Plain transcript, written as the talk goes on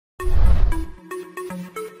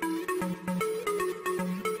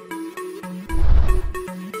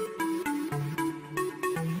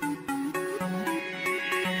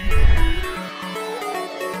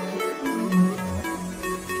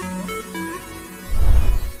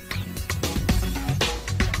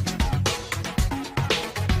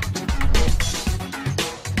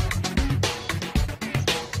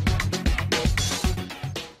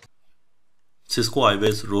Cisco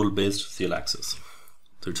IWA's role-based CLI access.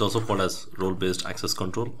 So it's also called as role-based access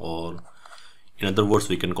control, or in other words,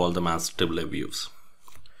 we can call them as AAA views.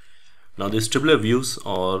 Now, these AAA views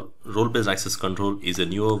or role-based access control is a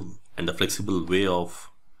newer and a flexible way of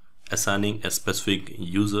assigning a specific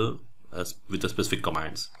user with a specific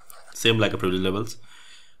commands. Same like a privilege levels,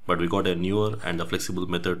 but we got a newer and a flexible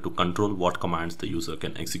method to control what commands the user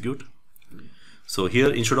can execute. So here,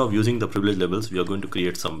 instead of using the privilege levels, we are going to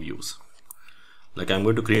create some views. Like I'm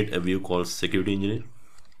going to create a view called security engineer,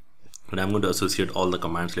 and I'm going to associate all the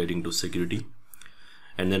commands relating to security.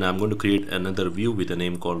 And then I'm going to create another view with a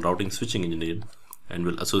name called routing switching engineer, and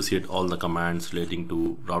will associate all the commands relating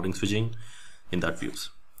to routing switching in that views.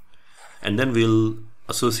 And then we'll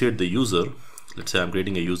associate the user. Let's say I'm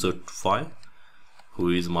creating a user 5 who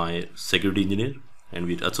is my security engineer, and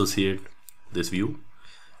we associate this view.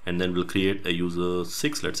 And then we'll create a user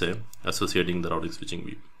 6, let's say, associating the routing switching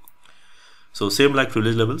view. So same like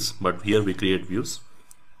privilege levels, but here we create views.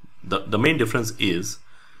 The main difference is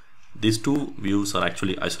these two views are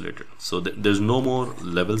actually isolated. So there's no more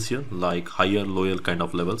levels here like higher, lower kind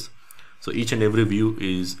of levels. So each and every view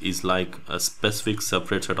is like a specific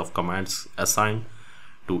separate set of commands assigned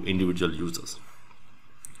to individual users.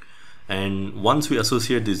 And once we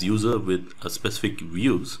associate this user with a specific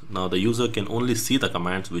views, now the user can only see the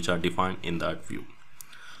commands which are defined in that view.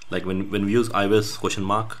 Like when we use IWA's question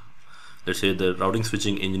mark, let's say the routing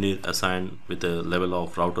switching engineer assigned with a level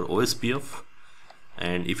of router OSPF,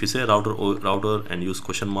 and if you say router and use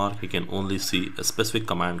question mark, he can only see a specific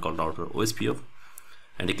command called router OSPF,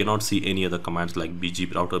 and he cannot see any other commands like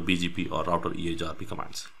BGP, router BGP or router EHRP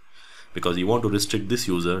commands, because you want to restrict this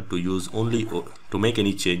user to use only to make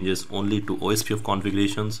any changes only to OSPF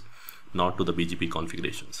configurations, not to the BGP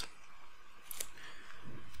configurations.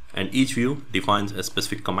 And each view defines a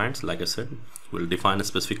specific commands. Like I said, we'll define a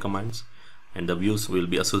specific commands, and the views will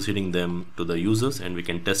be associating them to the users, and we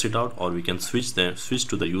can test it out, or we can switch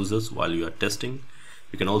to the users while you are testing.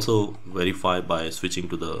 We can also verify by switching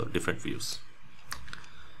to the different views.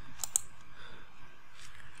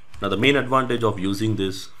 Now the main advantage of using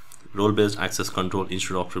this role-based access control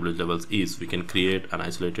instead of privilege levels is we can create an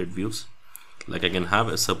isolated views. Like I can have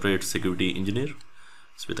a separate security engineer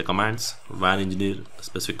with the commands, WAN engineer,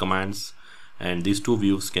 specific commands, and these two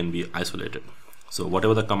views can be isolated. So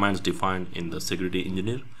whatever the commands defined in the security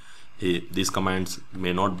engineer, these commands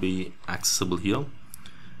may not be accessible here,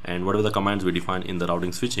 and whatever the commands we define in the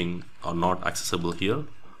routing switching are not accessible here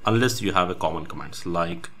unless you have a common commands.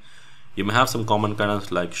 Like you may have some common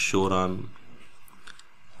commands like show run,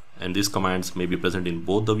 and these commands may be present in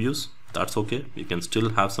both the views. That's okay, you can still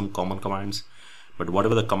have some common commands, but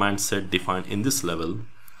whatever the command set defined in this level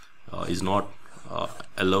is not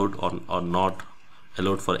allowed or not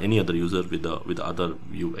allowed for any other user with the other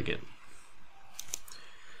view again.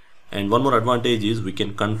 And one more advantage is we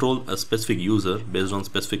can control a specific user based on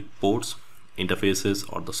specific ports, interfaces,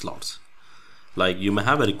 or the slots. Like you may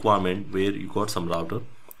have a requirement where you got some router,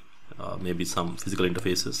 maybe some physical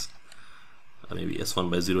interfaces, maybe S1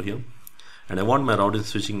 by 0 here, and I want my routing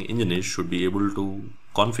switching engineer should be able to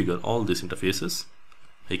configure all these interfaces.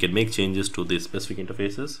 He can make changes to these specific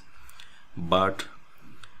interfaces, but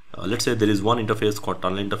let's say there is one interface called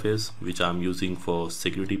tunnel interface which I'm using for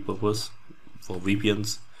security purpose for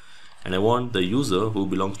VPNs, and I want the user who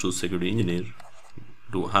belongs to security engineer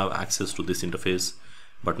to have access to this interface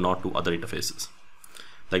but not to other interfaces.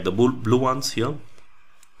 Like the blue ones here,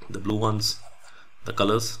 the blue ones, the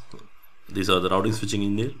colors, these are the routing switching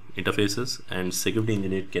engineer interfaces, and security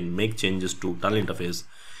engineer can make changes to tunnel interface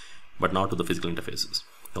but not to the physical interfaces.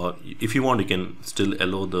 Or if you want, you can still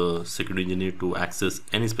allow the security engineer to access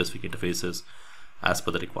any specific interfaces as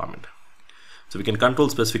per the requirement. So we can control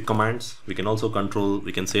specific commands. We can also control,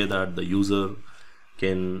 we can say that the user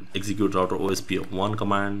can execute router OSPF 1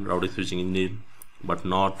 command, routing switching engineer, but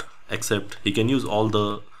not except, he can use all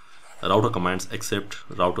the router commands except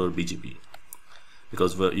router BGP,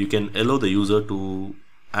 because you can allow the user to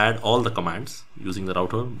add all the commands using the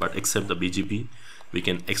router, but except the BGP we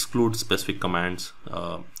can exclude specific commands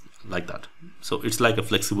like that. So it's like a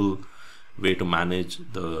flexible way to manage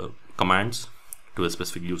the commands to a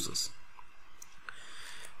specific users.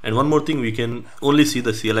 And one more thing, we can only see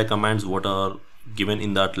the CLI commands what are given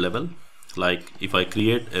in that level. Like if I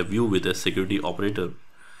create a view with a security operator,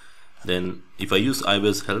 then if I use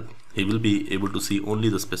IWA's help, he will be able to see only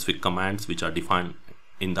the specific commands which are defined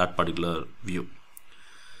in that particular view.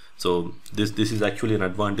 So this is actually an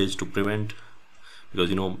advantage to prevent,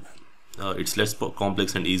 because it's less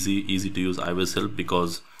complex and easy to use IWA's help,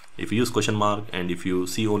 because if you use question mark and if you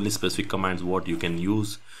see only specific commands what you can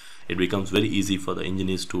use it becomes very easy for the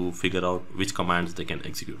engineers to figure out which commands they can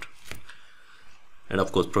execute. And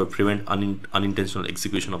of course, prevent unintentional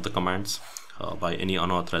execution of the commands by any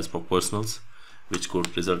unauthorized personals, which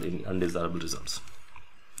could result in undesirable results.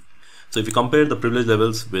 So if you compare the privilege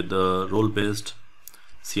levels with the role-based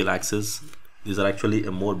CLI access, these are actually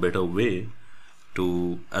a more better way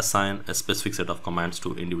to assign a specific set of commands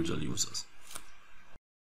to individual users.